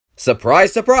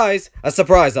Surprise, surprise! A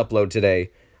surprise upload today.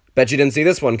 Bet you didn't see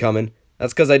this one coming.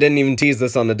 That's because I didn't even tease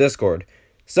this on the Discord.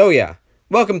 So yeah,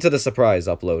 welcome to the surprise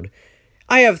upload.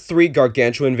 I have 3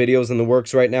 gargantuan videos in the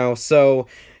works right now, so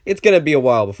it's gonna be a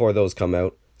while before those come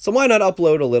out. So why not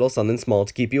upload a little something small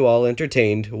to keep you all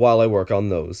entertained while I work on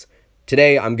those.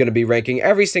 Today, I'm gonna be ranking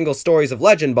every single Stories of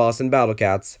Legend boss in Battle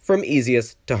Cats from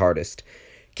easiest to hardest.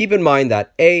 Keep in mind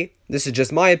that A, this is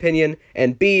just my opinion,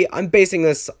 and B, I'm basing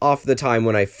this off the time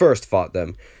when I first fought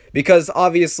them. Because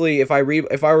obviously, if I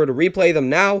were to replay them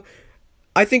now,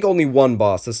 I think only one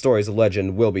boss of Stories of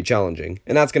Legend will be challenging,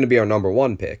 and that's going to be our number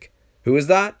 1 pick. Who is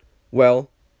that? Well,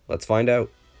 let's find out.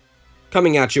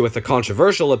 Coming at you with a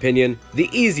controversial opinion, the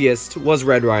easiest was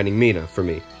Red Riding Mina for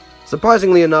me.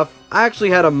 Surprisingly enough, I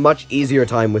actually had a much easier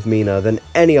time with Mina than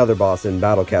any other boss in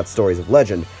Battle Cat Stories of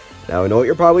Legend. Now I know what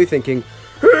you're probably thinking.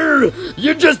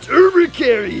 You just uber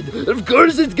carried. Of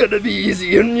course it's gonna be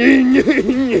easy.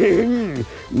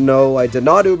 No, I did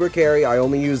not uber carry. I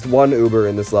only used 1 uber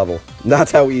in this level.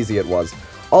 That's how easy it was.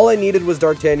 All I needed was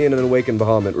D'Artagnan and Awakened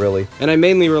Bahamut, really. And I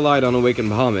mainly relied on Awakened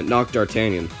Bahamut, not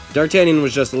D'Artagnan. D'Artagnan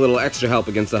was just a little extra help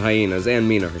against the hyenas and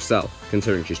Mina herself,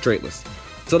 considering she's traitless.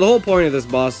 So the whole point of this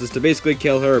boss is to basically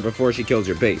kill her before she kills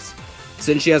your base.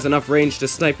 Since she has enough range to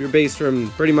snipe your base from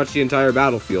pretty much the entire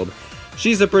battlefield,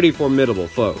 she's a pretty formidable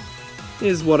foe,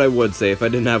 is what I would say if I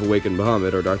didn't have Awakened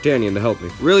Bahamut or D'Artagnan to help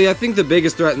me. Really, I think the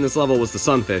biggest threat in this level was the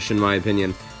Sunfish, in my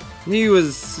opinion. He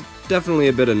was definitely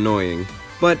a bit annoying,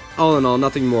 but all in all,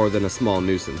 nothing more than a small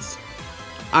nuisance.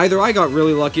 Either I got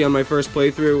really lucky on my first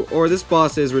playthrough, or this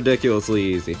boss is ridiculously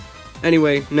easy.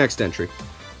 Anyway, next entry.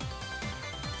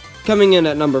 Coming in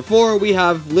at number 4, we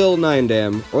have Lil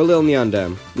Nyandam, or Lil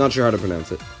Nyandam, not sure how to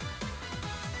pronounce it.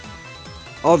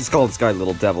 I'll just call this guy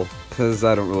Little Devil, because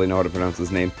I don't really know how to pronounce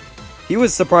his name. He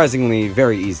was surprisingly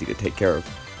very easy to take care of.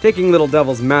 Taking Little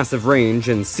Devil's massive range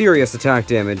and serious attack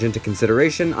damage into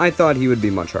consideration, I thought he would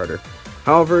be much harder.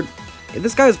 However,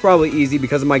 this guy is probably easy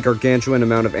because of my gargantuan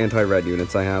amount of anti-red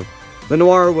units I have. The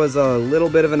Noir was a little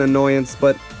bit of an annoyance,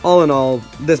 but all in all,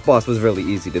 this boss was really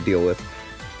easy to deal with.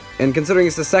 And considering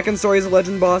it's the second Stories of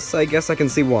Legend boss, I guess I can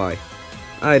see why.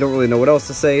 I don't really know what else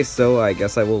to say, so I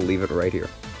guess I will leave it right here.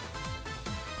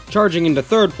 Charging into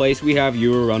 3rd place, we have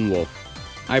Run Wolf.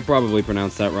 I probably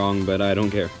pronounced that wrong, but I don't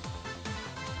care.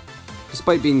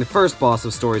 Despite being the first boss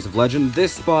of Stories of Legend,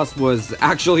 this boss was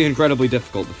actually incredibly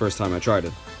difficult the first time I tried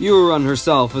it. Run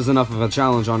herself is enough of a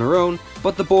challenge on her own,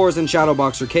 but the boars and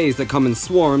Shadowboxer Ks that come in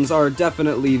swarms are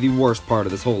definitely the worst part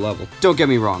of this whole level. Don't get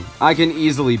me wrong, I can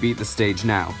easily beat the stage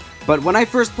now, but when I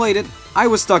first played it, I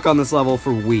was stuck on this level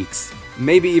for weeks,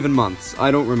 maybe even months, I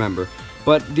don't remember.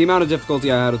 But the amount of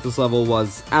difficulty I had with this level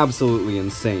was absolutely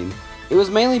insane. It was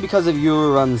mainly because of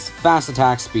Run's fast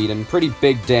attack speed and pretty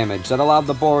big damage that allowed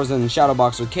the boars and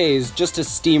Shadowboxer Ks just to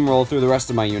steamroll through the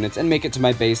rest of my units and make it to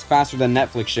my base faster than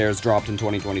Netflix shares dropped in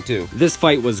 2022. This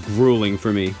fight was grueling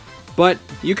for me, but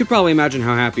you could probably imagine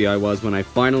how happy I was when I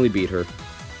finally beat her.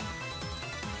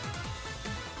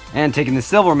 And taking the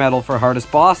silver medal for hardest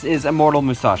boss is Immortal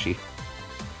Musashi.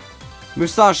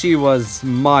 Musashi was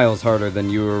miles harder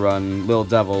than Run, Lil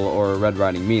Devil, or Red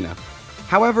Riding Mina.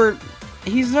 However,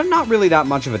 he's not really that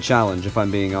much of a challenge, if I'm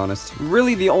being honest.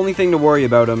 Really, the only thing to worry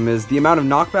about him is the amount of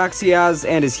knockbacks he has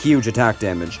and his huge attack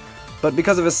damage. But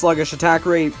because of his sluggish attack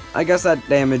rate, I guess that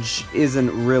damage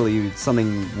isn't really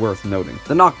something worth noting.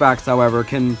 The knockbacks, however,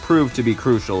 can prove to be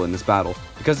crucial in this battle,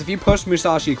 because if you push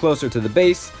Musashi closer to the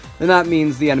base, then that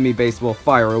means the enemy base will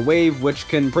fire a wave, which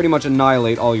can pretty much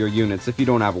annihilate all your units if you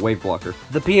don't have a wave blocker.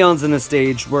 The peons in this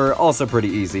stage were also pretty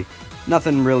easy.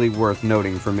 Nothing really worth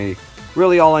noting for me.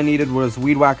 Really, all I needed was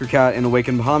Weed Whacker Cat and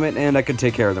Awakened Bahamut, and I could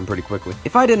take care of them pretty quickly.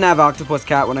 If I didn't have Octopus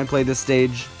Cat when I played this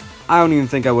stage, I don't even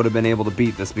think I would have been able to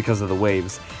beat this because of the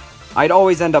waves. I'd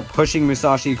always end up pushing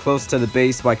Musashi close to the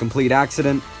base by complete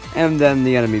accident, and then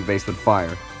the enemy base would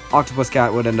fire. Octopus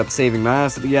Cat would end up saving my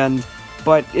ass at the end,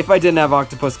 but if I didn't have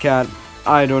Octopus Cat,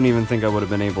 I don't even think I would have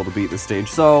been able to beat this stage.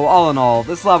 So, all in all,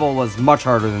 this level was much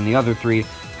harder than the other 3,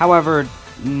 however,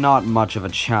 not much of a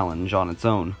challenge on its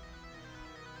own.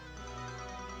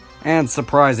 And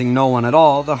surprising no one at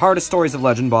all, the hardest Stories of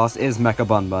Legend boss is Mecha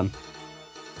Bun Bun.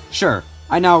 Sure,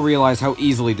 I now realize how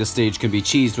easily this stage can be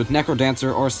cheesed with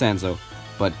Necrodancer or Sanzo,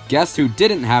 but guess who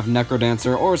didn't have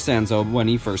Necrodancer or Sanzo when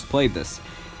he first played this?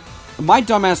 My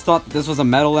dumbass thought that this was a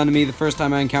metal enemy the first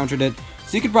time I encountered it,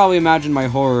 so you could probably imagine my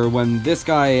horror when this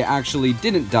guy actually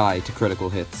didn't die to critical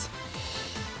hits.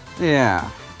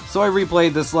 Yeah, so I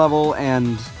replayed this level,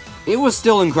 and it was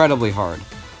still incredibly hard.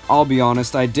 I'll be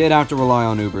honest, I did have to rely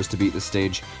on Ubers to beat this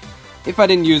stage. If I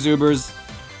didn't use Ubers,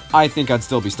 I think I'd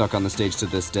still be stuck on the stage to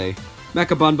this day.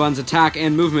 Mecha Bunbun's attack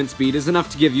and movement speed is enough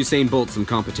to give Usain Bolt some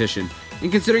competition,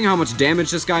 and considering how much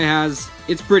damage this guy has,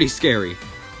 it's pretty scary.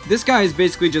 This guy is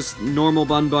basically just normal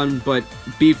Bunbun, but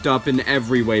beefed up in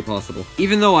every way possible.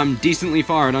 Even though I'm decently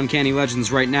far at Uncanny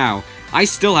Legends right now, I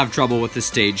still have trouble with this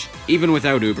stage, even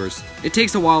without Ubers. It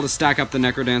takes a while to stack up the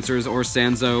Necrodancers or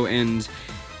Sanzo, and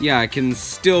yeah, it can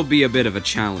still be a bit of a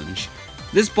challenge.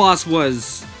 This boss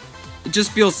it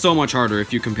just feels so much harder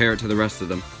if you compare it to the rest of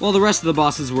them. While the rest of the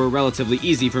bosses were relatively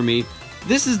easy for me,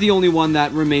 this is the only one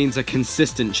that remains a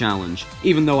consistent challenge,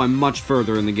 even though I'm much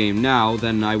further in the game now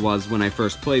than I was when I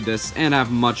first played this, and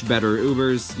have much better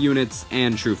Ubers, units,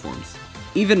 and true forms.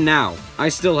 Even now, I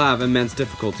still have immense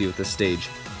difficulty with this stage.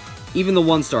 Even the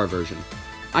 1-star version.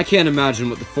 I can't imagine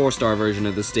what the 4-star version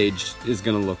of this stage is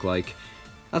gonna look like.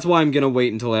 That's why I'm gonna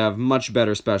wait until I have much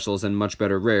better specials and much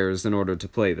better rares in order to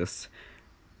play this.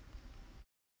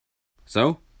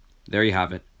 So, there you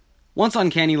have it. Once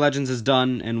Uncanny Legends is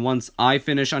done, and once I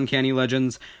finish Uncanny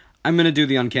Legends, I'm gonna do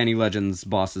the Uncanny Legends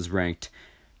bosses ranked.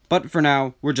 But for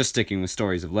now, we're just sticking with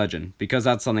Stories of Legend, because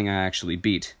that's something I actually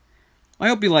beat. I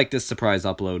hope you liked this surprise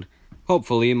upload.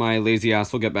 Hopefully, my lazy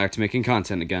ass will get back to making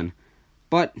content again.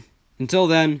 But, until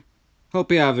then,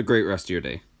 hope you have a great rest of your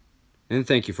day. And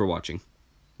thank you for watching.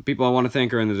 The people I want to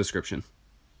thank are in the description.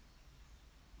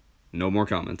 No more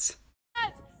comments.